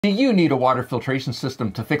Do you need a water filtration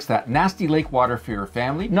system to fix that nasty lake water for your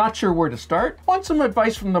family? Not sure where to start? Want some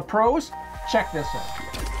advice from the pros? Check this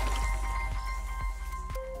out.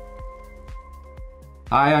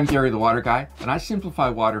 Hi, I'm Gary the Water Guy, and I simplify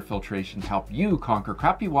water filtration to help you conquer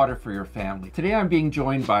crappy water for your family. Today I'm being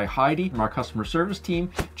joined by Heidi from our customer service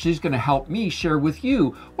team. She's going to help me share with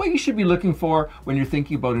you what you should be looking for when you're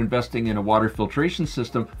thinking about investing in a water filtration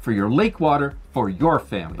system for your lake water for your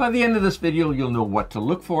family. By the end of this video, you'll know what to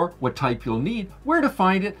look for, what type you'll need, where to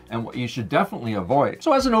find it, and what you should definitely avoid.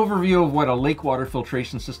 So as an overview of what a lake water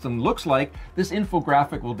filtration system looks like, this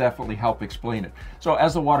infographic will definitely help explain it. So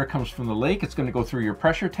as the water comes from the lake, it's going to go through your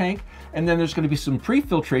pressure tank, and then there's going to be some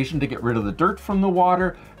pre-filtration to get rid of the dirt from the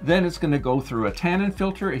water. Then it's going to go through a tannin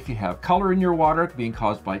filter if you have color in your water being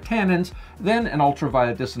caused by tannins, then an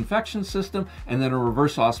ultraviolet disinfection system, and then a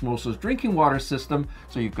reverse osmosis drinking water system.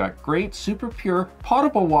 So you've got great, super pure,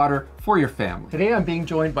 potable water for your family. Today I'm being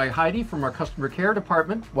joined by Heidi from our customer care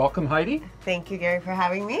department. Welcome, Heidi. Thank you, Gary, for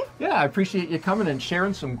having me. Yeah, I appreciate you coming and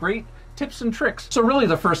sharing some great tips and tricks. So really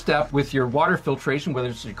the first step with your water filtration, whether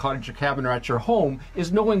it's your cottage or cabin or at your home,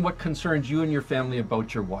 is knowing what concerns you and your family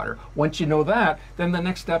about your water. Once you know that, then the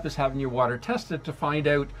next step is having your water tested to find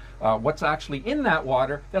out what's actually in that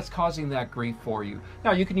water that's causing that grief for you.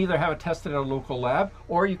 Now you can either have it tested at a local lab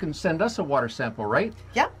or you can send us a water sample, right?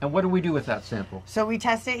 Yep. And what do we do with that sample? So we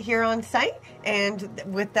test it here on site, and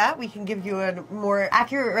with that we can give you a more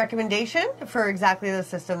accurate recommendation for exactly the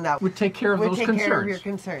system that would take care of those concerns. Care of your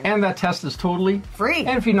concerns. And that test is totally free.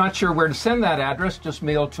 And if you're not sure where to send that address, just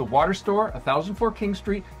mail it to Water Store, 1004 King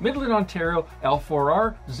Street, Midland, Ontario,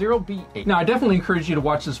 L4R 0B8. Now I definitely encourage you to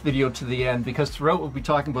watch this video to the end, because throughout we'll be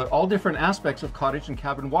talking about all different aspects of cottage and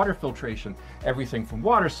cabin water filtration. Everything from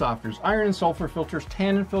water softeners, iron and sulfur filters,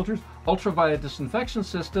 tannin filters, ultraviolet disinfection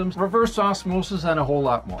systems, reverse osmosis, and a whole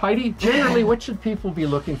lot more. Heidi, generally what should people be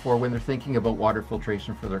looking for when they're thinking about water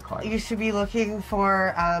filtration for their cottage? You should be looking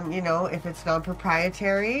for, you know, if it's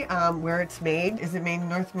non-proprietary, where it's made. Is it made in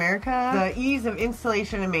North America? The ease of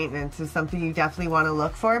installation and maintenance is something you definitely want to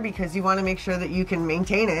look for, because you want to make sure that you can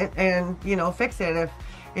maintain it and, you know, fix it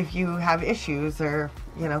if you have issues or,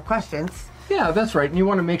 you know, questions. Yeah, that's right. And you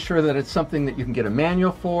want to make sure that it's something that you can get a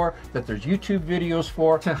manual for, that there's YouTube videos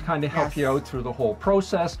for, to kind of help you out through the whole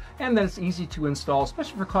process, and that it's easy to install,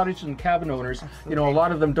 especially for cottage and cabin owners. Absolutely. You know, a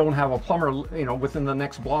lot of them don't have a plumber, you know, within the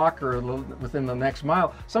next block or within the next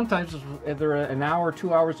mile. Sometimes they're an hour or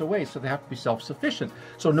 2 hours away, so they have to be self-sufficient.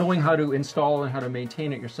 So knowing how to install and how to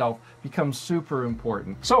maintain it yourself becomes super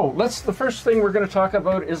important. So the first thing we're going to talk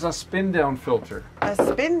about is a spin-down filter. A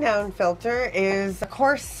spin-down filter is a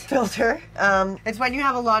coarse filter. It's when you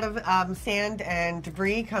have a lot of sand and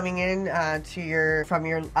debris coming in from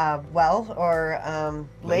your well or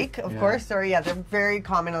lake, of course, or they're very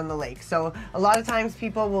common on the lake. So a lot of times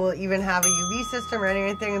people will even have a UV system or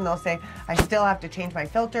anything, and they'll say, I still have to change my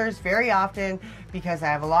filters very often because I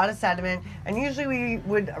have a lot of sediment. And usually we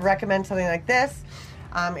would recommend something like this.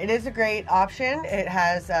 It is a great option. It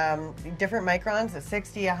has different microns, a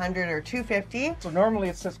 60, 100, or 250. So normally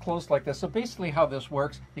it sits closed like this. So basically how this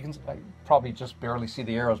works, you can probably just barely see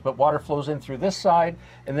the arrows, but water flows in through this side,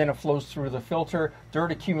 and then it flows through the filter.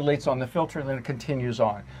 Dirt accumulates on the filter, and then it continues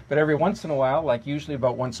on. But every once in a while, like usually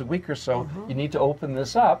about once a week or so, you need to open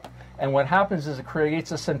this up. And what happens is it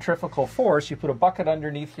creates a centrifugal force. You put a bucket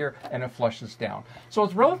underneath here, and it flushes down. So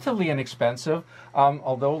it's relatively inexpensive,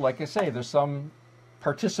 although, like I say, there's some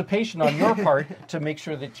participation on your part to make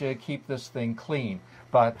sure that you keep this thing clean.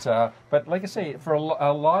 But like I say, for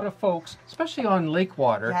a lot of folks, especially on lake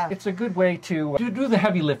water, it's a good way to do the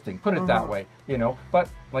heavy lifting, put it that way, you know. But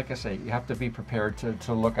like I say, you have to be prepared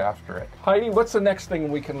to look after it. Heidi, what's the next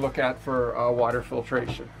thing we can look at for water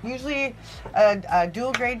filtration? Usually a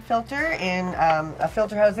dual grade filter in a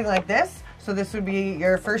filter housing like this. So this would be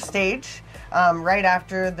your first stage right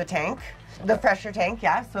after the tank. The pressure tank,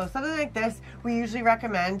 so something like this, we usually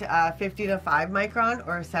recommend 50 to 5 micron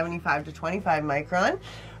or 75 to 25 micron,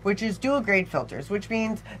 which is dual grade filters, which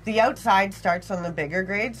means the outside starts on the bigger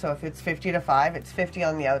grade. So if it's 50 to 5, it's 50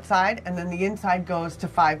 on the outside, and then the inside goes to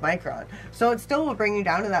 5 micron. So it still will bring you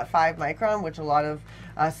down to that 5 micron, which a lot of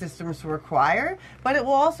systems require, but it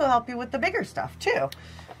will also help you with the bigger stuff too.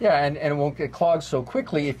 Yeah, and it won't get clogged so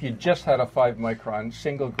quickly if you just had a 5 micron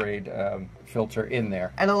single grade filter in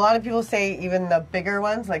there. And a lot of people say even the bigger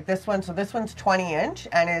ones, like this one, so this one's 20 inch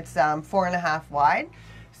and it's 4.5 wide.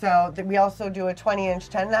 So we also do a 20 inch,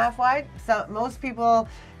 10.5 wide. So most people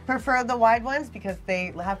prefer the wide ones because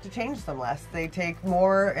they have to change them less. They take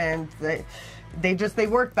more, and they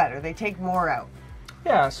work better. They take more out.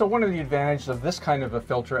 Yeah, so one of the advantages of this kind of a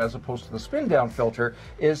filter as opposed to the spin down filter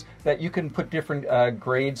is that you can put different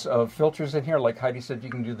grades of filters in here. Like Heidi said, you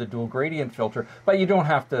can do the dual gradient filter, but you don't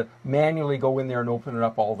have to manually go in there and open it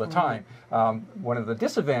up all the time. One of the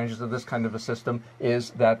disadvantages of this kind of a system is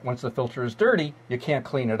that once the filter is dirty, you can't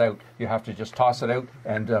clean it out. You have to just toss it out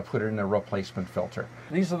and put it in a replacement filter.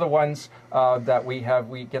 These are the ones that we have.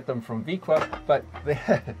 We get them from Viqua, but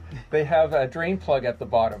they have a drain plug at the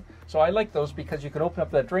bottom. So I like those because you can open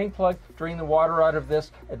up that drain plug, drain the water out of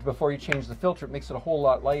this before you change the filter. It makes it a whole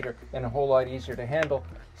lot lighter and a whole lot easier to handle,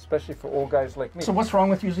 especially for old guys like me. So what's wrong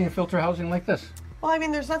with using a filter housing like this? Well, I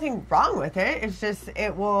mean, there's nothing wrong with it. It's just,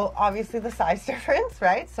 it will, obviously the size difference,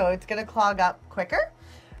 right? So it's going to clog up quicker.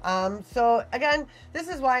 So again, this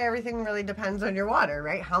is why everything really depends on your water,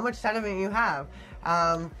 right? How much sediment you have.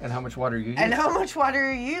 And how much water you use. And how much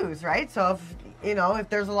water you use, right? So if, you know, if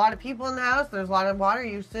there's a lot of people in the house, there's a lot of water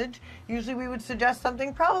usage, usually we would suggest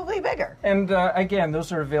something probably bigger. And again,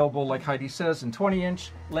 those are available, like Heidi says, in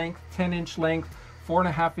 20-inch length, 10-inch length,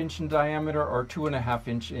 4.5-inch in diameter, or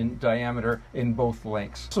 2.5-inch in diameter in both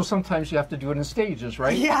lengths. So sometimes you have to do it in stages,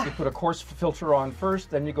 right? Yeah. You put a coarse filter on first,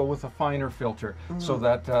 then you go with a finer filter, so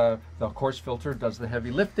that the coarse filter does the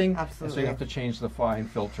heavy lifting. Absolutely. So you have to change the fine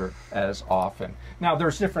filter as often. Now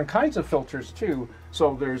there's different kinds of filters too.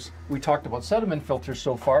 So we talked about sediment filters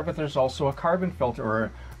so far, but there's also a carbon filter,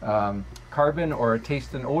 or carbon or a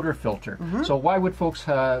taste and odor filter. So why would folks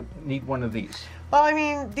need one of these? Well, I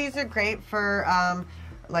mean, these are great for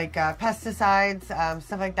like pesticides,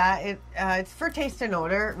 stuff like that. It's for taste and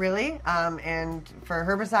odor, really, and for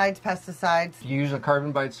herbicides, pesticides. Do you use a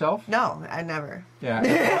carbon by itself? No, I never.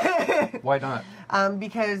 Yeah. Why not?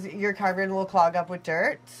 Because your carbon will clog up with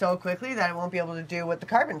dirt so quickly that it won't be able to do what the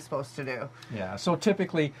carbon's supposed to do. Yeah, so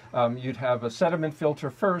typically you'd have a sediment filter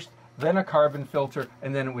first, then a carbon filter,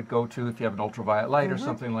 and then it would go to, if you have an ultraviolet light or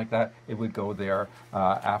something like that, it would go there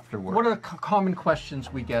afterward. What are the common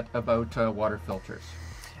questions we get about water filters?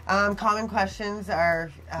 Common questions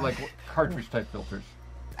are... like cartridge type filters.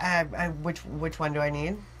 Which one do I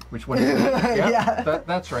need? Which one? Yeah.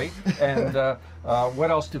 That's right. And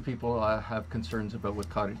what else do people have concerns about with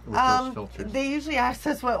those filters? They usually ask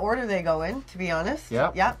us what order they go in, to be honest.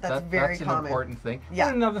 Yeah. Yeah, that's very common. That's an important thing. Yeah.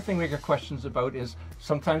 And another thing we get questions about is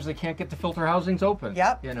sometimes they can't get the filter housings open.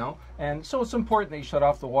 Yep. You know, and so it's important that you shut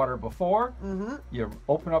off the water before. You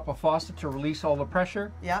open up a faucet to release all the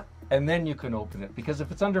pressure. Yep. And then you can open it, because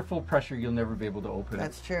if it's under full pressure, you'll never be able to open it.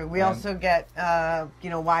 That's true. We also get, you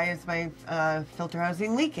know, why is my filter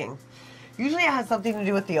housing leaking? Usually it has something to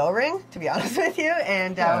do with the O-ring, to be honest with you,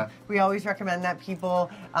 and we always recommend that people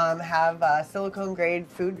have silicone grade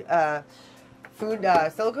food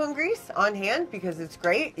silicone grease on hand, because it's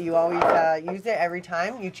great. You always use it every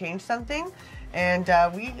time you change something. And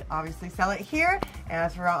we obviously sell it here. And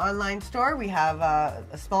as for our online store, we have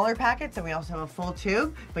smaller packets, and we also have a full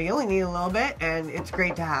tube, but you only need a little bit, and it's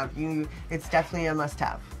great to have. It's definitely a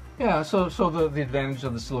must-have. Yeah, so the advantage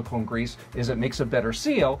of the silicone grease is it makes a better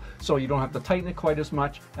seal, so you don't have to tighten it quite as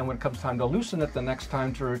much, and when it comes time to loosen it the next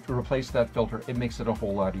time to replace that filter, it makes it a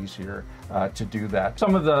whole lot easier to do that.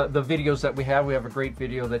 Some of the videos that we have a great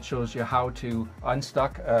video that shows you how to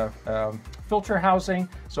unstuck filter housing,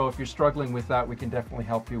 so if you're struggling with that, we can definitely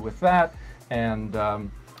help you with that. And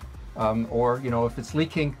or, you know, if it's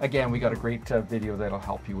leaking, again, we got a great video that'll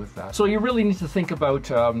help you with that. So you really need to think about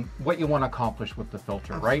what you want to accomplish with the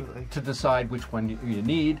filter, right? To decide which one you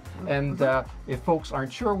need. And if folks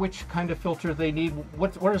aren't sure which kind of filter they need,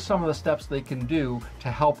 what are some of the steps they can do to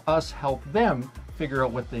help us help them figure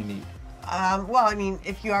out what they need? Well, I mean,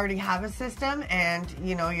 if you already have a system and,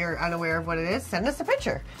 you know, you're unaware of what it is, send us a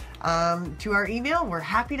picture. To our email, we're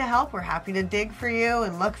happy to help. We're happy to dig for you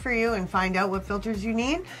and look for you and find out what filters you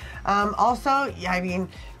need. Also, I mean,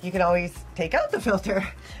 you can always take out the filter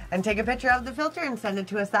and take a picture of the filter and send it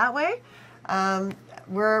to us that way.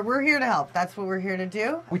 We're here to help. That's what we're here to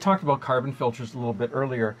do. We talked about carbon filters a little bit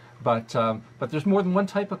earlier, but there's more than one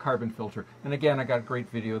type of carbon filter. And again, I got a great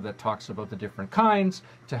video that talks about the different kinds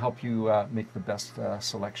to help you make the best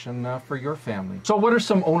selection for your family. So what are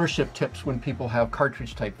some ownership tips when people have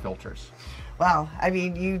cartridge type filters? Well, I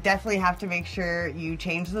mean, you definitely have to make sure you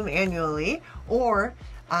change them annually, or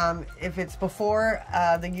if it's before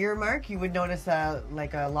the year mark, you would notice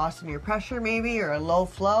like a loss in your pressure maybe, or a low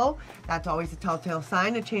flow. That's always a telltale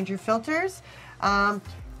sign to change your filters.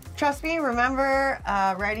 Trust me, remember,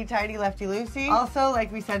 righty-tighty, lefty-loosey. Also,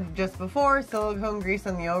 like we said just before, silicone grease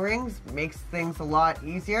on the O-rings makes things a lot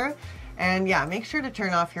easier. And yeah, make sure to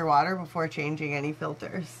turn off your water before changing any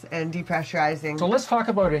filters and depressurizing. So let's talk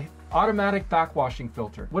about an automatic backwashing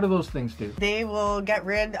filter. What do those things do? They will get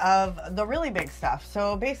rid of the really big stuff.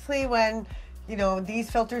 So basically when, you know,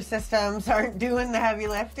 these filter systems aren't doing the heavy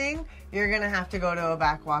lifting, you're gonna have to go to a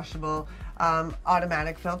backwashable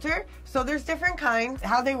automatic filter. So there's different kinds.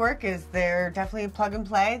 How they work is they're definitely plug and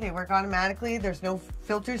play. They work automatically. There's no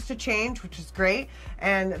filters to change, which is great.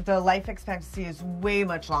 And the life expectancy is way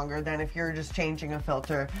much longer than if you're just changing a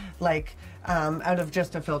filter, like out of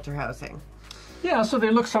just a filter housing. Yeah, so they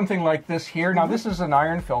look something like this here. Now this is an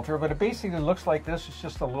iron filter, but it basically looks like this. It's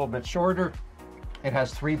just a little bit shorter. It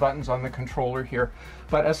has 3 buttons on the controller here.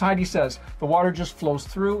 But as Heidi says, the water just flows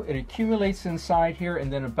through, it accumulates inside here,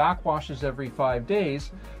 and then it backwashes every 5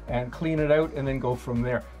 days and clean it out and then go from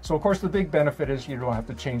there. So of course the big benefit is you don't have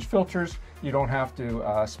to change filters, you don't have to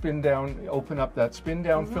spin down, open up that spin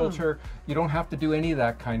down filter, you don't have to do any of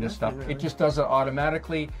that kind of stuff. It just does it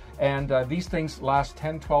automatically, and these things last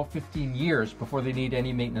 10, 12, 15 years before they need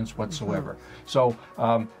any maintenance whatsoever. So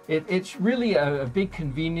it's really a big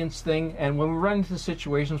convenience thing, and when we run into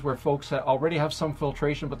situations where folks already have some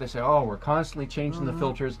filtration, but they say, oh, we're constantly changing the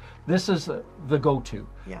filters, this is the go-to,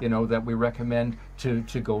 you know, that we recommend to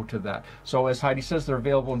go to that. So as Heidi says, they're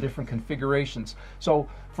available in different configurations. So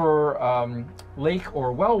for lake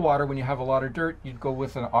or well water, when you have a lot of dirt, you'd go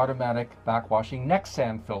with an automatic backwashing neck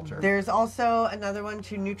sand filter. There's also another one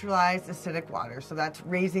to neutralize acidic water, so that's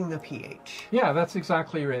raising the pH. Yeah, that's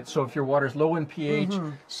exactly right. So if your water's low in pH,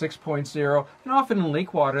 6.0, and often in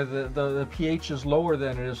lake water, the pH is lower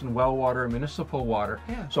than it is in well water or municipal water.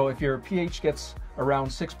 Yeah. So if your pH gets around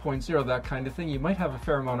 6.0, that kind of thing, you might have a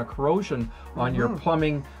fair amount of corrosion on your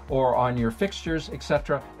plumbing or on your fixtures,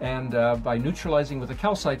 etc. And by neutralizing with a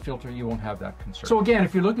calcite filter, you won't have that concern. So again,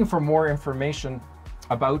 if you're looking for more information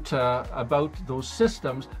about those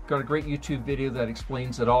systems, got a great YouTube video that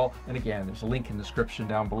explains it all. And again, there's a link in the description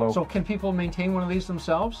down below. So can people maintain one of these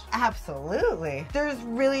themselves? Absolutely. There's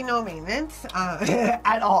really no maintenance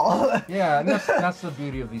at all. Yeah, and that's the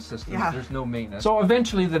beauty of these systems. Yeah. There's no maintenance. So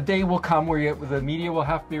eventually the day will come where the media will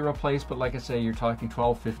have to be replaced, but like I say, you're talking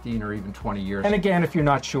 12, 15, or even 20 years. And again, if you're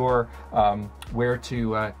not sure where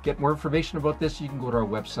to get more information about this, you can go to our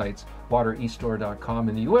websites, waterestore.com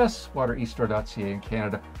in the US, waterestore.ca in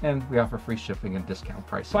Canada, and we offer free shipping and discount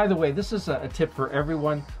price. By the way, this is a tip for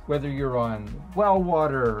everyone, whether you're on well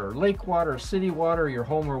water or lake water or city water or your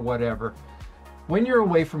home or whatever. When you're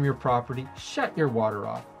away from your property, shut your water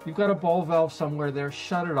off. You've got a ball valve somewhere there,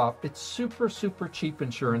 shut it off. It's super, super cheap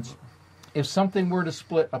insurance. If something were to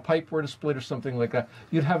split, a pipe were to split or something like that,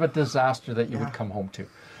 you'd have a disaster that you would come home to.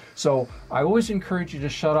 So I always encourage you to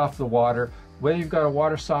shut off the water. Whether you've got a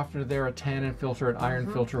water softener there, a tannin filter, an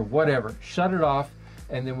iron filter, whatever, shut it off,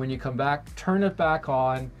 and then when you come back, turn it back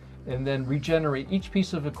on, and then regenerate each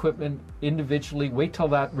piece of equipment individually. Wait till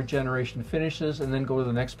that regeneration finishes, and then go to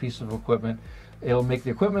the next piece of equipment. It'll make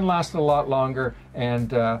the equipment last a lot longer,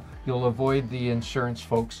 and you'll avoid the insurance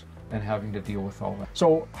folks and having to deal with all that.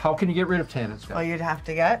 So how can you get rid of tannins? Well, you'd have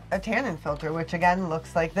to get a tannin filter, which again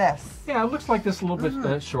looks like this. Yeah, it looks like this a little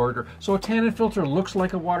bit shorter. So a tannin filter looks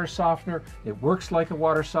like a water softener. It works like a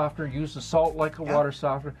water softener, uses salt like a water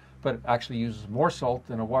softener, but it actually uses more salt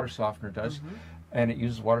than a water softener does. And it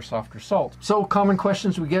uses water softener salt. So common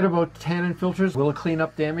questions we get about tannin filters: will it clean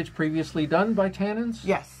up damage previously done by tannins?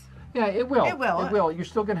 Yes. Yeah, it will. It will. It will. You're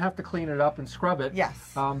still going to have to clean it up and scrub it.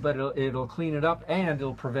 Yes. But it'll clean it up, and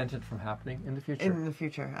it'll prevent it from happening in the future. In the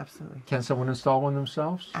future, absolutely. Can someone install one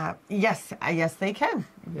themselves? Yes. Yes, they can.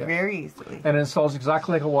 Yeah. Very easily. And it installs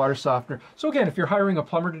exactly like a water softener. So again, if you're hiring a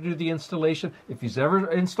plumber to do the installation, if he's ever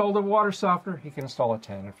installed a water softener, he can install a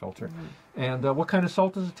tannin filter. And what kind of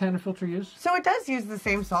salt does a tannin filter use? So it does use the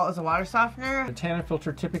same salt as a water softener. A tannin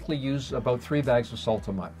filter typically uses about 3 bags of salt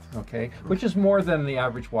a month, okay? Which is more than the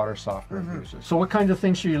average water softener uses. So what kinds of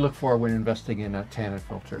things should you look for when investing in a tannin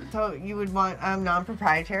filter? So you would want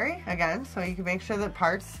non-proprietary, again, so you can make sure that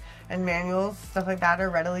parts and manuals, stuff like that,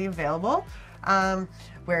 are readily available.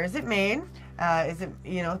 Where is it made? Is it,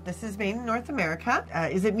 this is made in North America.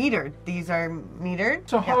 Is it metered? These are metered.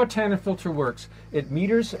 So how a tannin filter works, it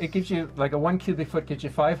meters, it gives you, like a 1 cubic foot gives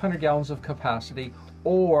you 500 gallons of capacity,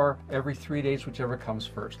 or every 3 days, whichever comes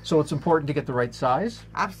first. So it's important to get the right size?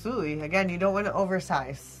 Again, you don't want to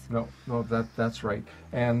oversize. No, that's right.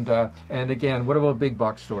 And again, what about big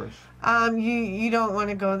box stores? You don't want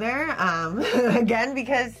to go there, again,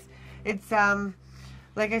 because it's,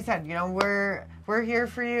 like I said, we're here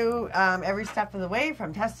for you every step of the way,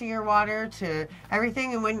 from testing your water to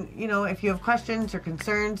everything. And when, you know, if you have questions or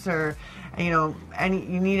concerns or, you know,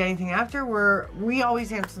 you need anything after, we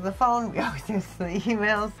always answer the phone, we always answer the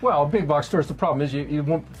emails. Well, big box stores, the problem is you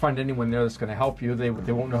won't find anyone there that's going to help you. They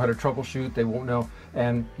won't know how to troubleshoot, they won't know,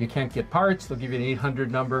 and you can't get parts. They'll give you an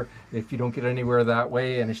 800 number. If you don't get anywhere that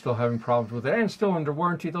way and you're still having problems with it and still under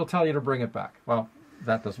warranty, they'll tell you to bring it back. Well,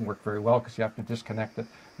 that doesn't work very well because you have to disconnect it,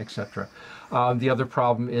 etc. The other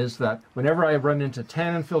problem is that whenever I run into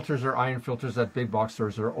tannin filters or iron filters at big box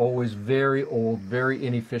stores, they're always very old, very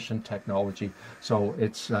inefficient technology. So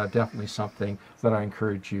it's definitely something that I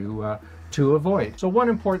encourage you to avoid. So one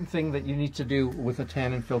important thing that you need to do with a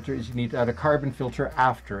tannin filter is you need to add a carbon filter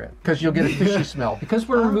after it, because you'll get a fishy smell. Because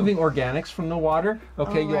we're removing organics from the water,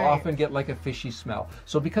 okay, you'll often get like a fishy smell.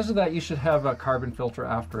 So because of that, you should have a carbon filter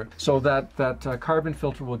after it. So that carbon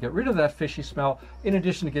filter will get rid of that fishy smell, in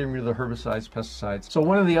addition to getting rid of the herbicides, pesticides. So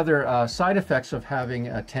one of the other side effects of having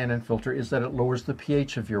a tannin filter is that it lowers the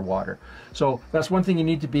pH of your water. So that's one thing you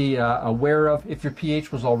need to be aware of. If your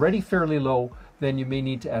pH was already fairly low, then you may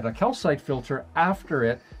need to add a calcite filter after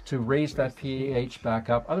it to raise that pH back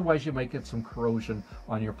up. Otherwise, you might get some corrosion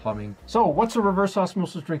on your plumbing. So what's a reverse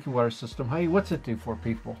osmosis drinking water system? Heidi, what's it do for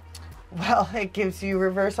people? Well, it gives you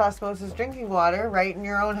reverse osmosis drinking water right in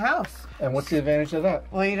your own house. And what's the advantage of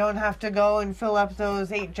that? Well, you don't have to go and fill up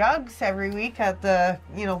those 8 jugs every week at the,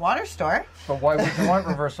 you know, water store. But why would you want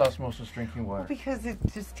reverse osmosis drinking water? Well, because it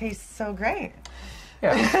just tastes so great.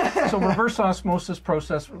 Yeah, so reverse osmosis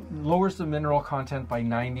process lowers the mineral content by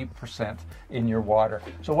 90% in your water.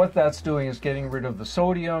 So what that's doing is getting rid of the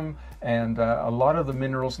sodium and a lot of the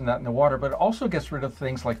minerals in the water, but it also gets rid of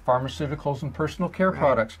things like pharmaceuticals and personal care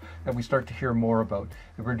products that we start to hear more about.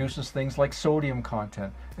 It reduces things like sodium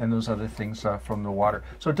content and those other things from the water.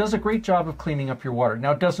 So it does a great job of cleaning up your water.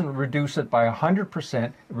 Now, it doesn't reduce it by 100%,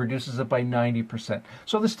 it reduces it by 90%.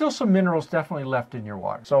 So there's still some minerals definitely left in your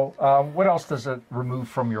water. So what else does it remove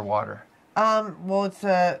from your water? Well, it's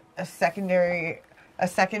a second barrier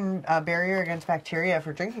against bacteria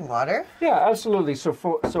for drinking water. Yeah, absolutely. So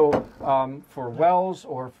for wells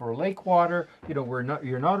or for lake water, you know,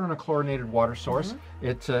 you're not on a chlorinated water source.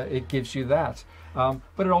 It gives you that.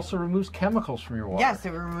 But it also removes chemicals from your water. Yes,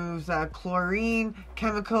 it removes chlorine,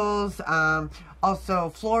 chemicals,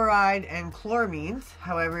 also fluoride and chloramines.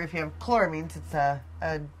 However, if you have chloramines, it's a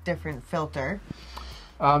different filter.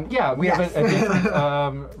 Yeah, we have a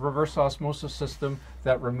different reverse osmosis system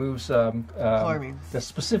that removes chloramines. That's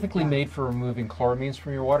specifically made for removing chloramines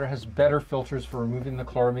from your water. It has better filters for removing the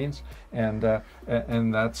chloramines, and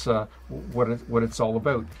that's what it's all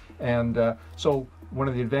about. And so one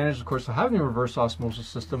of the advantages, of course, of having a reverse osmosis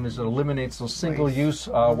system is it eliminates those single-use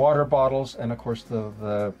water bottles, and of course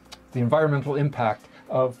the environmental impact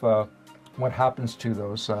of what happens to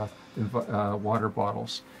those water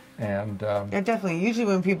bottles. And yeah, definitely. Usually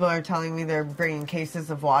when people are telling me they're bringing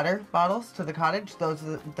cases of water bottles to the cottage,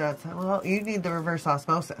 well, you need the reverse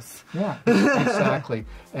osmosis. Yeah, exactly.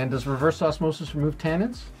 And does reverse osmosis remove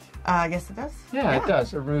tannins? Yes, it does. Yeah, it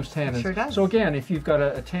does. It removes tannins. It sure does. So again, if you've got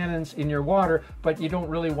a tannins in your water, but you don't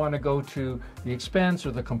really want to go to the expense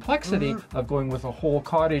or the complexity of going with a whole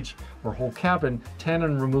cottage or whole cabin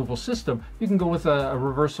tannin removal system, you can go with a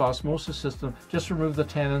reverse osmosis system. Just remove the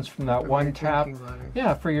tannins from that one tap.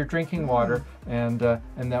 Yeah, for your drinking water, and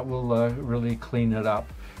that will really clean it up.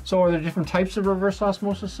 So are there different types of reverse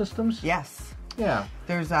osmosis systems? Yes. Yeah.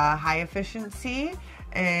 There's a high efficiency,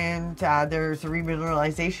 and there's a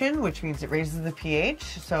remineralization, which means it raises the pH,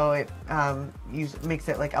 so it makes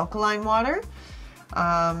it like alkaline water.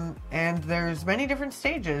 And there's many different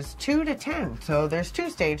stages, 2 to 10. So there's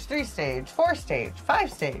 2-stage, 3-stage, 4-stage,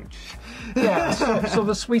 5-stage. Yeah, so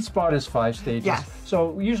the sweet spot is 5 stages. Yes.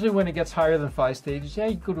 So usually when it gets higher than 5 stages, yeah,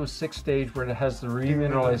 you go to a 6th stage where it has the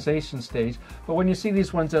remineralization stage. But when you see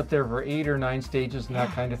these ones out there for 8 or 9 stages and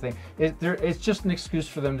that kind of thing, it's just an excuse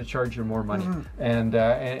for them to charge you more money, and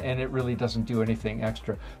it really doesn't do anything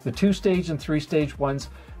extra. The 2-stage and 3-stage ones,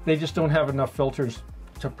 they just don't have enough filters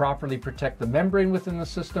to properly protect the membrane within the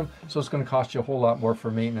system, so it's going to cost you a whole lot more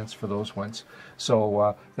for maintenance for those ones.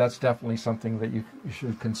 So that's definitely something that you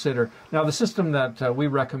should consider. Now, the system that we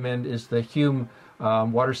recommend is the Hume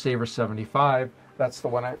Water Saver 75. That's the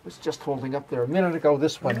one I was just holding up there a minute ago,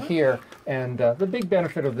 this one here. And the big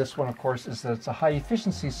benefit of this one, of course, is that it's a high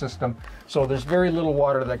efficiency system, so there's very little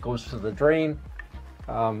water that goes to the drain,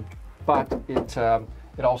 but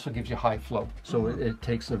it also gives you high flow. So it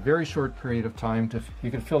takes a very short period of time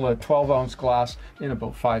you can fill a 12-ounce glass in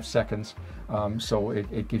about 5 seconds. So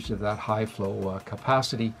it gives you that high flow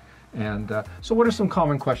capacity. And so what are some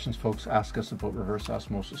common questions folks ask us about reverse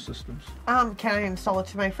osmosis systems? Can I install it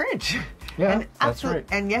to my fridge? Yeah, and that's right.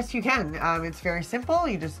 And yes, you can. It's very simple.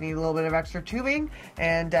 You just need a little bit of extra tubing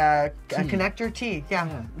and a connector T.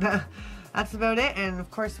 Yeah. That's about it. And of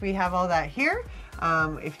course, we have all that here.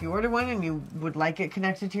 If you order one and you would like it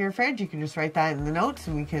connected to your fridge, you can just write that in the notes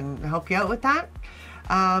and we can help you out with that.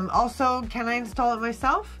 Also, can I install it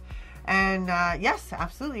myself? And yes,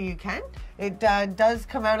 absolutely you can. It does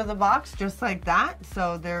come out of the box just like that,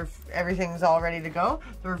 so everything's all ready to go.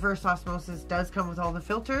 The reverse osmosis does come with all the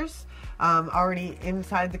filters already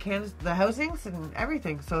inside the housings and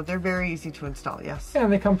everything, so they're very easy to install. Yes. Yeah,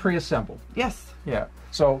 and they come pre-assembled. Yes. Yeah.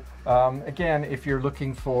 So again, if you're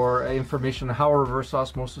looking for information on how a reverse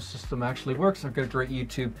osmosis system actually works, I've got a great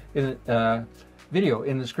YouTube video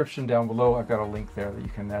in the description down below. I've got a link there that you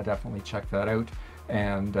can definitely check that out.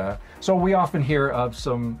 And so we often hear of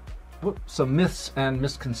some myths and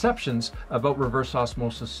misconceptions about reverse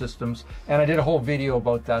osmosis systems, and I did a whole video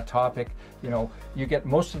about that topic. You know, you get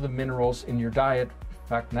most of the minerals in your diet.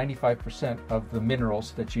 In fact, 95% of the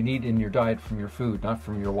minerals that you need in your diet from your food, not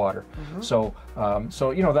from your water. So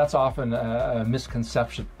you know, that's often a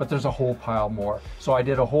misconception, but there's a whole pile more. So I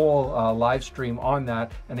did a whole live stream on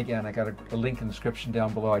that, and again, I got a link in the description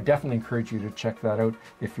down below. I definitely encourage you to check that out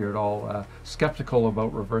if you're at all skeptical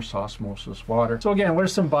about reverse osmosis water. So again, what are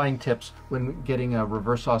some buying tips when getting a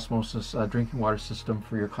reverse osmosis drinking water system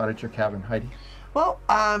for your cottage or cabin, Heidi? Well,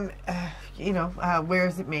 you know, where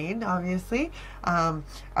is it made? Obviously,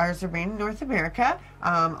 ours are made in North America.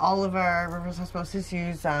 All of our reverse osmosis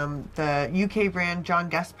use the UK brand John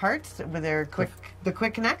Guest parts with their the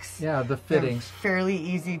quick connects. Yeah, the fittings. They're fairly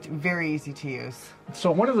easy, very easy to use.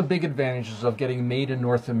 So one of the big advantages of getting made in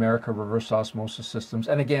North America reverse osmosis systems,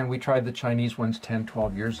 and again, we tried the Chinese ones 10,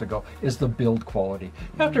 12 years ago, is the build quality.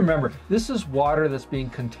 You have to remember, this is water that's being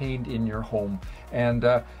contained in your home. And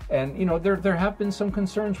you know, there have been some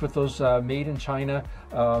concerns with those made in China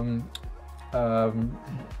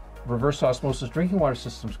reverse osmosis drinking water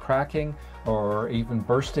systems cracking or even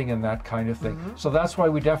bursting and that kind of thing. So that's why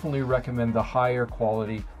we definitely recommend the higher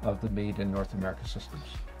quality of the made in North America systems.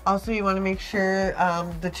 Also, you want to make sure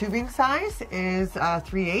the tubing size is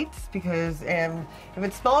 3/8, because if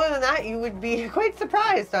it's smaller than that, you would be quite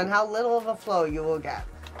surprised on how little of a flow you will get.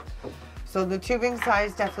 So the tubing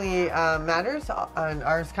size definitely matters, and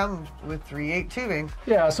ours comes with 3/8 tubing.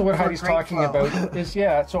 Yeah, so what Heidi's talking about is,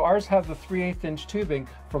 so ours have the 3/8 inch tubing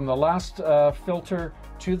from the last filter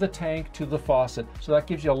to the tank to the faucet. So that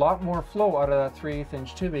gives you a lot more flow out of that 3/8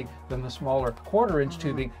 inch tubing than the smaller 1/4 inch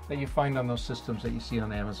tubing that you find on those systems that you see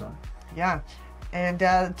on Amazon. Yeah. And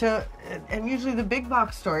usually the big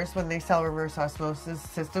box stores, when they sell reverse osmosis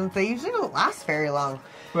systems, they usually don't last very long.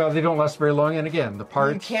 Well, they don't last very long, and again, the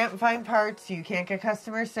parts. You can't find parts. You can't get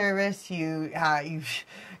customer service.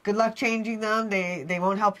 Good luck changing them. They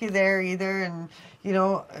won't help you there either, and you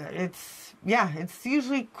know, it's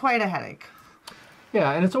usually quite a headache.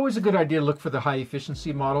 Yeah, and it's always a good idea to look for the high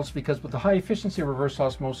efficiency models, because with the high efficiency reverse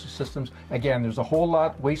osmosis systems, again, there's a whole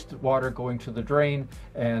lot wasted water going to the drain,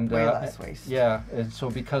 and way less waste. Yeah, and so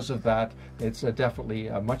because of that, it's definitely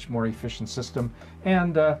a much more efficient system,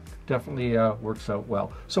 and definitely works out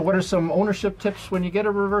well. So what are some ownership tips when you get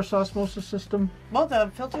a reverse osmosis system? Well, the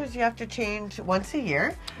filters you have to change once a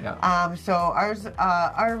year. Yeah. So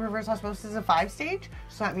our reverse osmosis is a 5-stage,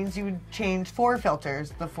 so that means you would change 4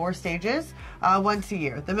 filters, the 4 stages, once a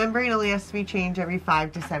year. The membrane only has to be changed every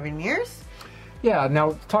 5 to 7 years. Yeah,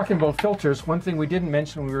 now talking about filters, one thing we didn't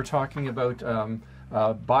mention when we were talking about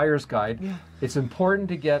buyer's guide, it's important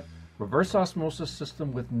to get reverse osmosis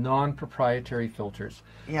system with non-proprietary filters.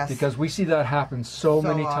 Yes. Because we see that happen so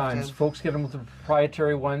many times. Often. Folks get them with the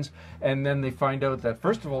proprietary ones, and then they find out that,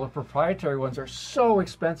 first of all, the proprietary ones are so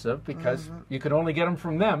expensive because you can only get them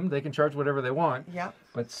from them. They can charge whatever they want. Yep.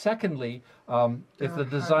 But secondly, if the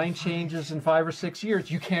design changes in 5 or 6 years,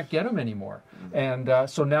 you can't get them anymore. And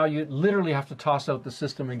so now you literally have to toss out the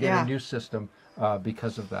system and get a new system.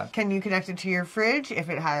 Because of that. Can you connect it to your fridge if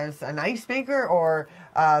it has an ice maker or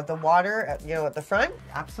the water at the front?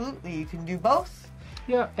 Absolutely, you can do both.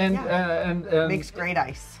 Yeah, and makes great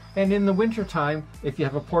ice. And in the winter time, if you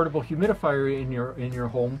have a portable humidifier in your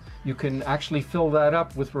home, you can actually fill that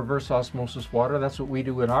up with reverse osmosis water. That's what we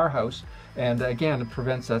do in our house. And again, it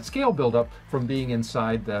prevents that scale buildup from being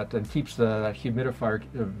inside that, and keeps that humidifier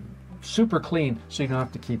super clean, so you don't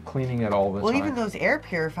have to keep cleaning it all the time. Well, even those air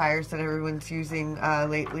purifiers that everyone's using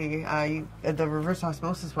lately, the reverse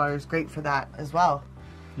osmosis water is great for that as well.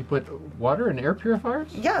 You put water in air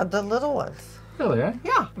purifiers? Yeah, the little ones. Really, eh?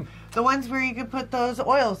 Yeah, the ones where you could put those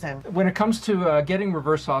oils in. When it comes to getting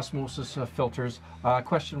reverse osmosis filters, a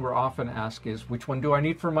question we're often asked is, which one do I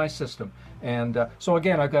need for my system? And so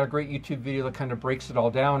again, I've got a great YouTube video that kind of breaks it all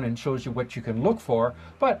down and shows you what you can look for.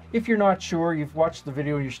 But if you're not sure, you've watched the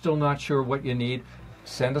video and you're still not sure what you need,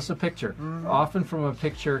 send us a picture. Often from a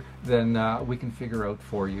picture, then we can figure out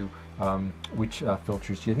for you which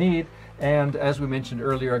filters you need. And as we mentioned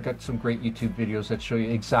earlier, I've got some great YouTube videos that show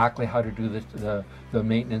you exactly how to do the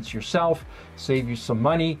maintenance yourself, save you some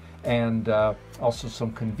money, and also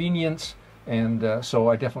some convenience. And so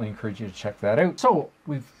I definitely encourage you to check that out. So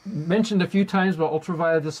we've mentioned a few times about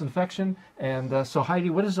ultraviolet disinfection. And so Heidi,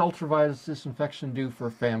 what does ultraviolet disinfection do for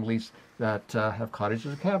families that have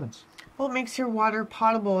cottages or cabins? Well, it makes your water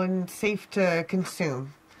potable and safe to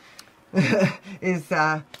consume. Is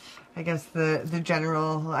I guess the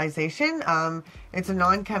generalization. It's a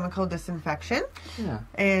non-chemical disinfection,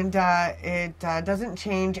 and it doesn't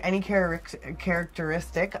change any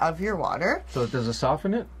characteristic of your water. So does it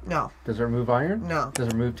soften it? No. Does it remove iron? No. Does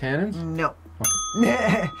it remove tannins? No.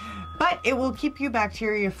 Okay. But it will keep you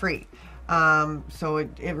bacteria-free. So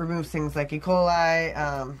it removes things like E. coli,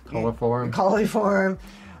 coliform,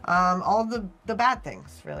 all the bad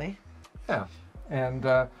things, really. Yeah,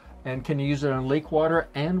 and can you use it on lake water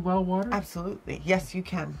and well water? Absolutely. Yes, you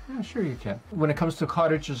can. Yeah, sure you can. When it comes to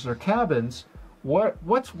cottages or cabins,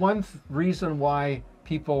 what's one reason why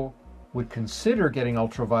people would consider getting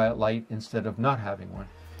ultraviolet light instead of not having one?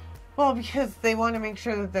 Well, because they want to make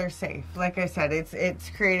sure that they're safe. Like I said, it's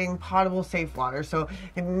creating potable, safe water. So,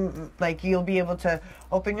 like, you'll be able to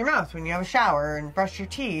open your mouth when you have a shower and brush your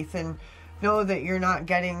teeth and know that you're not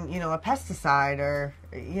getting, a pesticide or,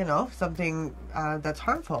 something that's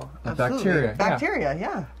harmful. Bacteria. Bacteria,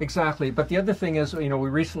 yeah. Exactly. But the other thing is, we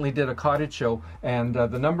recently did a cottage show, and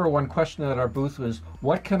the number one question at our booth was,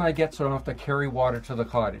 what can I get so I don't have to carry water to the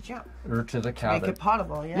cottage or to the cabin? Make it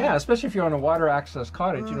potable, yeah. Yeah, especially if you're on a water access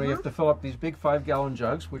cottage. You have to fill up these big 5-gallon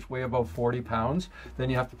jugs, which weigh about 40 pounds. Then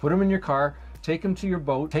you have to put them in your car, take them to your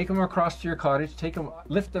boat, take them across to your cottage,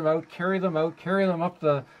 lift them out, carry them up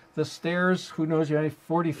the stairs, who knows,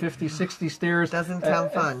 40, 50, 60 stairs. Doesn't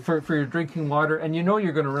sound fun. For your drinking water, and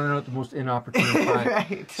you're going to run out at the most inopportune time.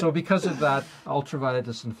 Right. So because of that, ultraviolet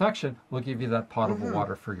disinfection will give you that potable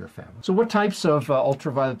water for your family. So what types of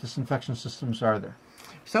ultraviolet disinfection systems are there?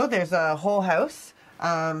 So there's a whole house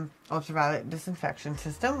ultraviolet disinfection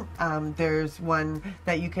system. There's one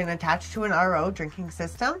that you can attach to an RO drinking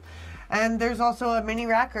system. And there's also a mini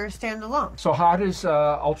rack or standalone. So how does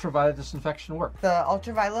ultraviolet disinfection work? The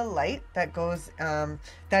ultraviolet light that goes,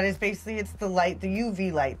 that is basically, it's the light, the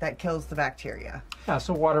UV light that kills the bacteria. Yeah,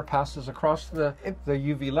 so water passes across the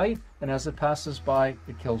UV light, and as it passes by,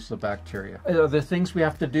 it kills the bacteria. Are there things we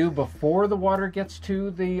have to do before the water gets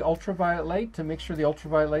to the ultraviolet light to make sure the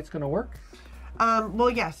ultraviolet light's going to work? Well,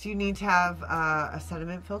 yes, you need to have a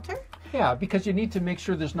sediment filter. Yeah, because you need to make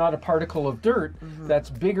sure there's not a particle of dirt that's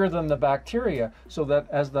bigger than the bacteria, so that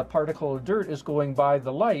as the particle of dirt is going by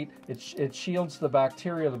the light, it shields the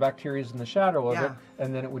bacteria is in the shadow of it,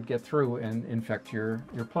 and then it would get through and infect your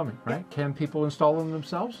plumbing, right? Can people install them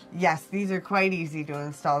themselves? Yes, these are quite easy to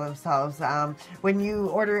install themselves. When you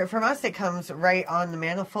order it from us, it comes right on the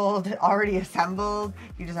manifold, already assembled.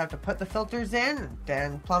 You just have to put the filters in,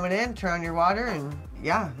 then plumb it in, turn on your water, and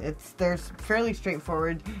yeah, they're fairly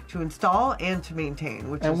straightforward to install and to maintain,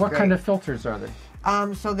 which is great. And what kind of filters are they?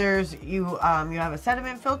 So there's you have a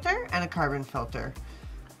sediment filter and a carbon filter.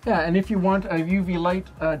 Yeah, and if you want a UV light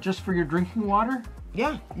just for your drinking water,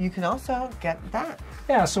 yeah, you can also get that.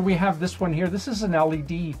 Yeah, so we have this one here. This is an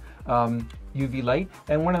LED UV light,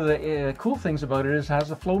 and one of the cool things about it is it has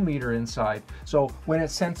a flow meter inside. So when it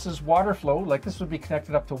senses water flow, like this would be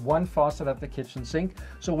connected up to one faucet at the kitchen sink.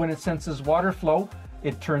 So when it senses water flow,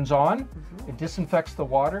 it turns on, it disinfects the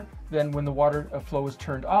water. Then when the water flow is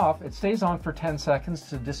turned off, it stays on for 10 seconds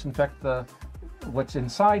to disinfect what's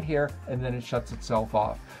inside here, and then it shuts itself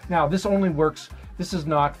off. Now this only works, this is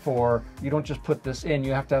not for, you don't just put this in,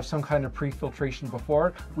 you have to have some kind of pre-filtration before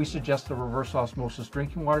it. We suggest a reverse osmosis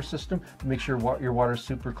drinking water system to make sure your water is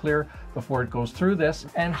super clear before it goes through this.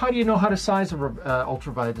 And how do you know how to size a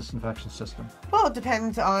ultraviolet disinfection system? Well, it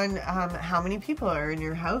depends on how many people are in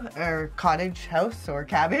your house, or cottage, house, or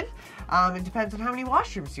cabin. It depends on how many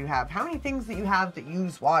washrooms you have, how many things that you have that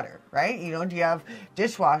use water, right? Do you have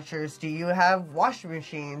dishwashers? Do you have washing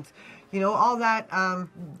machines? You know, all that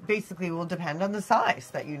basically will depend on the size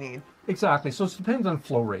that you need. Exactly. So it depends on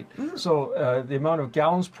flow rate. So the amount of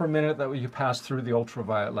gallons per minute that you pass through the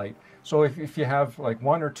ultraviolet light. So if you have like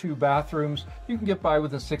 1 or 2 bathrooms, you can get by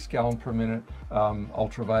with a 6 gallon per minute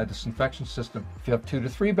ultraviolet disinfection system. If you have 2 to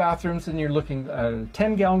 3 bathrooms, then you're looking at a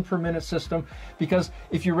 10 gallon per minute system, because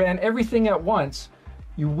if you ran everything at once,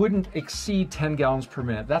 you wouldn't exceed 10 gallons per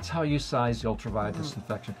minute. That's how you size the ultraviolet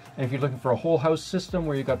disinfection. And if you're looking for a whole house system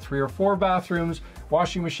where you've got 3 or 4 bathrooms,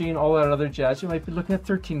 washing machine, all that other jazz, you might be looking at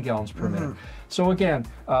 13 gallons per minute. So again,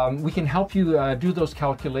 we can help you do those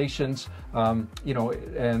calculations, you know,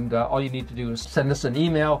 and all you need to do is send us an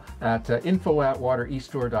email at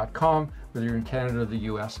info@waterestore.com, whether you're in Canada or the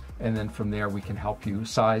US, and then from there we can help you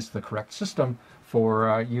size the correct system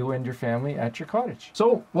for you and your family at your cottage.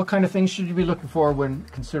 So what kind of things should you be looking for when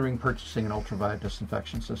considering purchasing an ultraviolet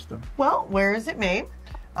disinfection system? Well, where is it made?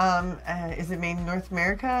 Is it made in North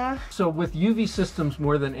America? So with UV systems,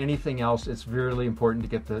 more than anything else, it's really important to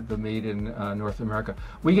get the made in North America.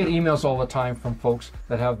 We get emails all the time from folks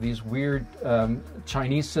that have these weird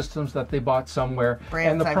Chinese systems that they bought somewhere.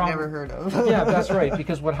 Brands I've never heard of. Yeah, that's right,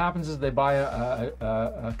 because what happens is they buy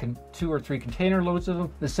 2 or 3 container loads of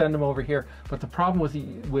them, they send them over here. But the problem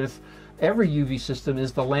with every UV system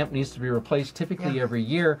is the lamp needs to be replaced typically every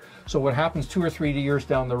year. So what happens 2 or 3 years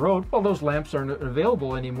down the road, well, those lamps aren't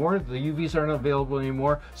available anymore, the UVs aren't available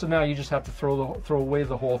anymore, so now you just have to throw away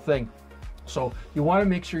the whole thing. So you want to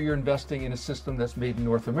make sure you're investing in a system that's made in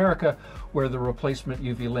North America, where the replacement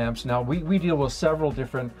UV lamps. Now we deal with several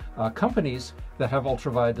different companies that have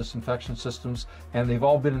ultraviolet disinfection systems, and they've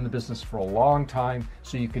all been in the business for a long time,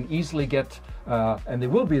 so you can easily get, and they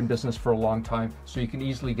will be in business for a long time, so you can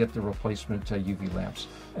easily get the replacement UV lamps,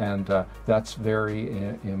 and that's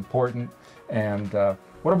very important. And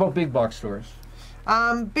what about big box stores?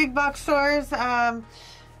 Big box stores,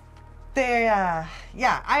 they're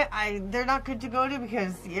not good to go to,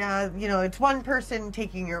 because you know, it's one person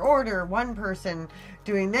taking your order, one person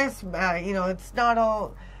doing this. You know, it's not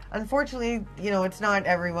all. Unfortunately, you know, it's not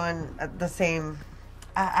everyone the same.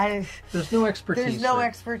 There's no expertise. There's no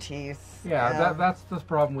expertise. Yeah, that's the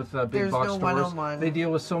problem with big box stores. One-on-one. They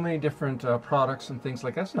deal with so many different products and things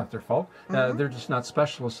like that. It's not their fault. They're just not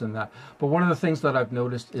specialists in that. But one of the things that I've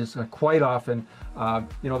noticed is quite often,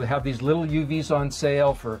 you know, they have these little UVs on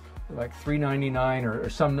sale for like $3.99 or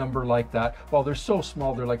some number like that. Well, they're so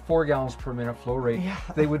small, they're like 4 gallons per minute flow rate.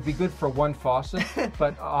 They would be good for one faucet,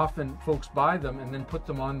 but often folks buy them and then put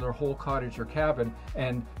them on their whole cottage or cabin,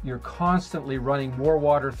 and you're constantly running more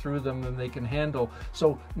water through them than they can handle.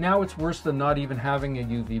 So now it's worse than not even having a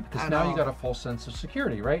UV, because now you got a false sense of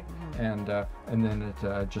security, right? And then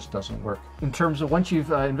it just doesn't work. In terms of once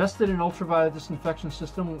you've invested in an ultraviolet disinfection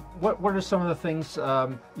system, what are some of the things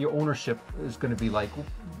your ownership is going to be like?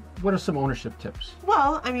 What are some ownership tips?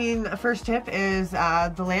 Well, I mean, the first tip is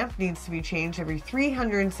the lamp needs to be changed every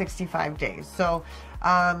 365 days. So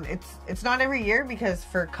it's not every year, because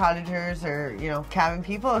for cottagers or, you know, cabin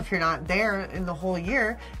people, if you're not there in the whole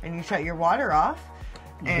year and you shut your water off,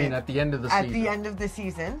 you mean at the end of the season? At the end of the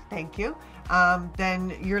season, thank you.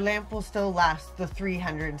 Then your lamp will still last the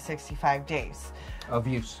 365 days of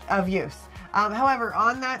use. However,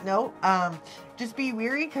 on that note, just be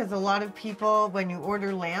wary, because a lot of people, when you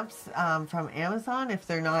order lamps from Amazon, if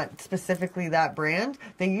they're not specifically that brand,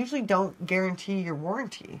 they usually don't guarantee your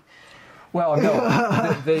warranty. Well,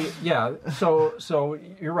 no, so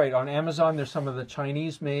you're right. On Amazon, there's some of the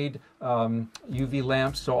Chinese-made UV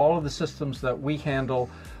lamps. So all of the systems that we handle,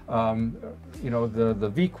 you know, the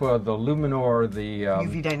Viqua, the Luminor, the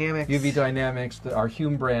UV Dynamics, our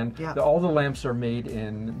Hume brand, all the lamps are made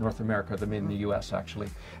in North America. They're made in the U.S. actually,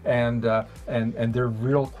 and they're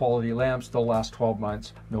real quality lamps. They'll last 12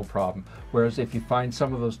 months, no problem. Whereas if you find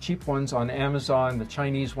some of those cheap ones on Amazon, the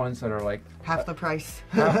Chinese ones that are like half the price,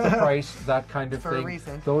 that kind of thing, for a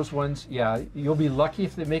reason. Those ones, yeah, you'll be lucky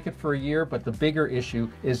if they make it for a year. But the bigger issue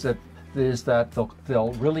is that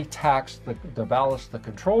they'll really tax the ballast, the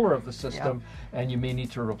controller of the system, and you may need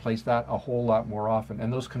to replace that a whole lot more often.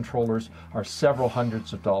 And those controllers are several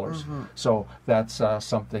hundreds of dollars. So that's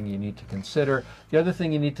something you need to consider. The other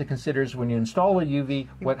thing you need to consider is when you install a UV,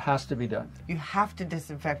 what has to be done? You have to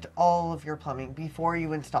disinfect all of your plumbing before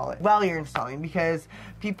you install it, while you're installing, because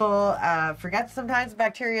people forget sometimes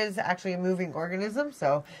bacteria is actually a moving organism,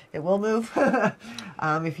 so it will move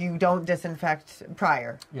if you don't disinfect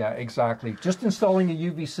prior. Yeah, exactly. exactly. Just installing a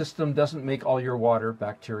UV system doesn't make all your water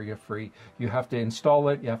bacteria free. You have to install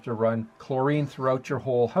it, you have to run chlorine throughout your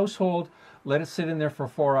whole household, let it sit in there for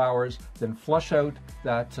 4 hours, then flush out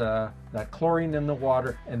that chlorine in the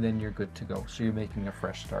water, and then you're good to go. So you're making a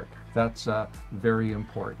fresh start. That's very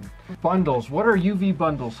important. Bundles. What are UV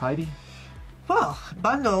bundles, Heidi? Well,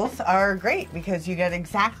 bundles are great because you get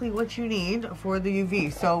exactly what you need for the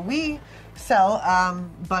UV. So we sell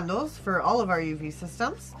bundles for all of our UV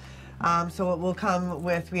systems. So it will come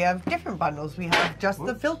with, we have different bundles. We have just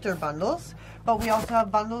the filter bundles, but we also have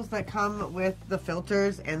bundles that come with the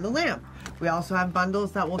filters and the lamp. We also have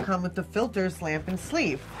bundles that will come with the filters, lamp, and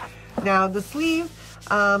sleeve. Now the sleeve,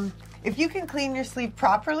 if you can clean your sleeve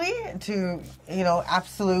properly to, you know,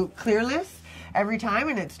 absolute clearness every time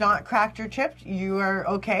and it's not cracked or chipped, you are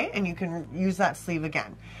okay and you can use that sleeve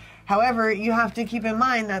again. However, you have to keep in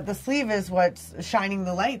mind that the sleeve is what's shining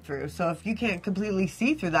the light through. So if you can't completely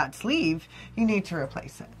see through that sleeve, you need to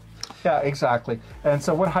replace it. Yeah, exactly. And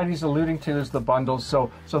so what Heidi's alluding to is the bundles. So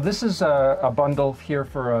this is a bundle here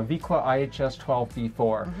for a Viqua IHS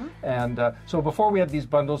 12V4. And so before we had these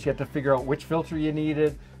bundles, you had to figure out which filter you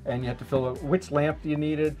needed, and you had to fill out which lamp you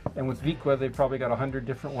needed. And with Viqua, they've probably got 100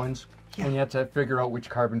 different ones. Yeah. And you have to figure out which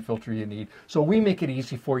carbon filter you need. So we make it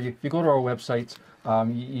easy for you. If you go to our websites,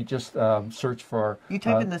 you just search for... You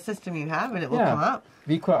type in the system you have and it will come up.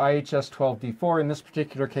 Viqua IHS 12D4. In this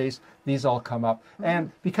particular case, these all come up.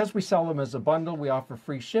 And because we sell them as a bundle, we offer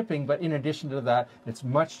free shipping. But in addition to that, it's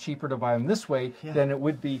much cheaper to buy them this way than it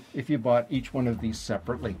would be if you bought each one of these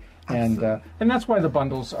separately. And that's why the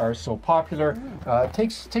bundles are so popular. It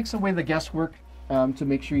takes away the guesswork to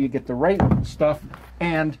make sure you get the right stuff,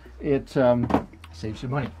 and it saves you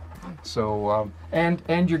money. So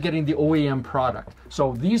and you're getting the OEM product.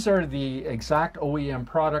 So these are the exact OEM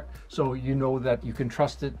product, so you know that you can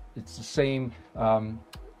trust it. It's the same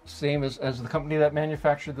as the company that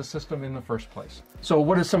manufactured the system in the first place. So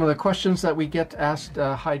what are some of the questions that we get asked,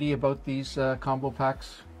 Heidi, about these combo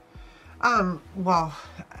packs? Well,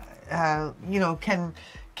 you know, can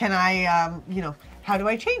I, you know, how do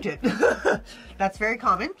I change it? That's very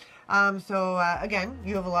common. Again,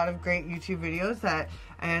 you have a lot of great YouTube videos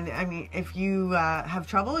and I mean, if you have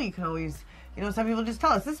trouble, you can always, you know, some people just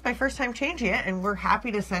tell us, this is my first time changing it, and we're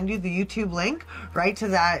happy to send you the YouTube link right to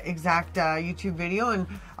that exact YouTube video and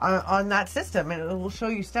on that system, and it will show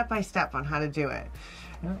you step by step on how to do it.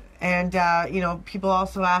 Yeah. And, you know, people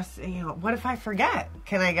also ask, you know, what if I forget?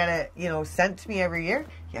 Can I get it, you know, sent to me every year?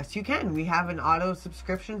 Yes, you can. We have an auto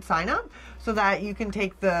subscription sign up so that you can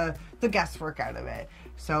take the guesswork out of it.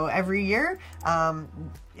 So every year,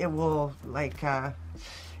 it will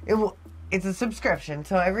it's a subscription.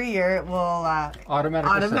 So every year it will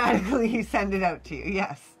automatically send it out to you.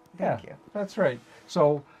 Yes. Thank you. That's right.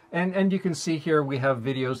 So, and you can see here we have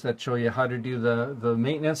videos that show you how to do the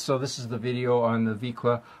maintenance. So this is the video on the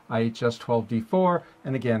Viqua IHS 12D4.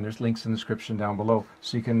 And again, there's links in the description down below.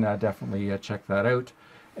 So you can definitely check that out.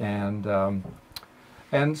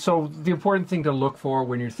 And so the important thing to look for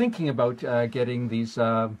when you're thinking about getting these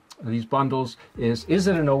bundles is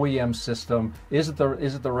it an OEM system? Is it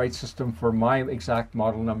the right system for my exact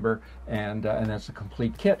model number? And that's a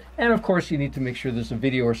complete kit. And of course, you need to make sure there's a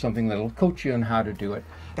video or something that'll coach you on how to do it.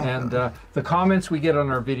 Definitely. And the comments we get on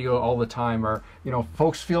our video all the time are, you know,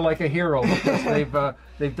 folks feel like a hero because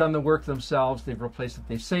they've done the work themselves. They've replaced it.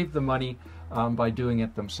 They've saved the money by doing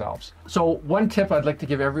it themselves. So one tip I'd like to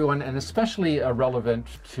give everyone, and especially relevant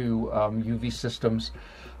to UV systems,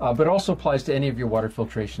 but also applies to any of your water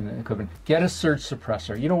filtration equipment. Get a surge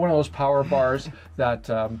suppressor. You know, one of those power bars that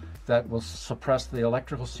will suppress the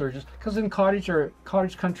electrical surges. Because in cottage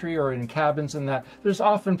country or in cabins and that, there's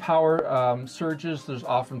often power surges, there's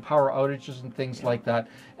often power outages and things like that.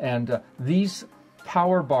 And these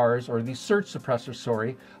power bars, or these surge suppressors,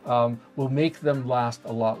 sorry, will make them last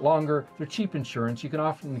a lot longer. They're cheap insurance. You can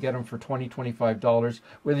often get them for $20, $25,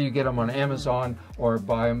 whether you get them on Amazon or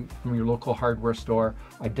buy them from your local hardware store.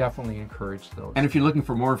 I definitely encourage those. And if you're looking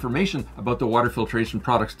for more information about the water filtration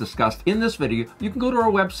products discussed in this video, you can go to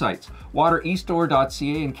our websites,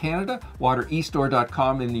 waterestore.ca in Canada,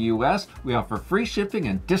 waterestore.com in the US. We offer free shipping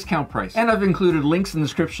and discount price. And I've included links in the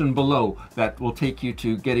description below that will take you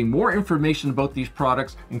to getting more information about these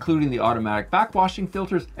products, including the automatic backwashing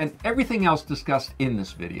filters and everything else discussed in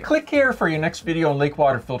this video. Click here for your next video on lake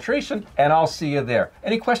water filtration, and I'll see you there.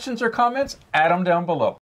 Any questions or comments? Add them down below.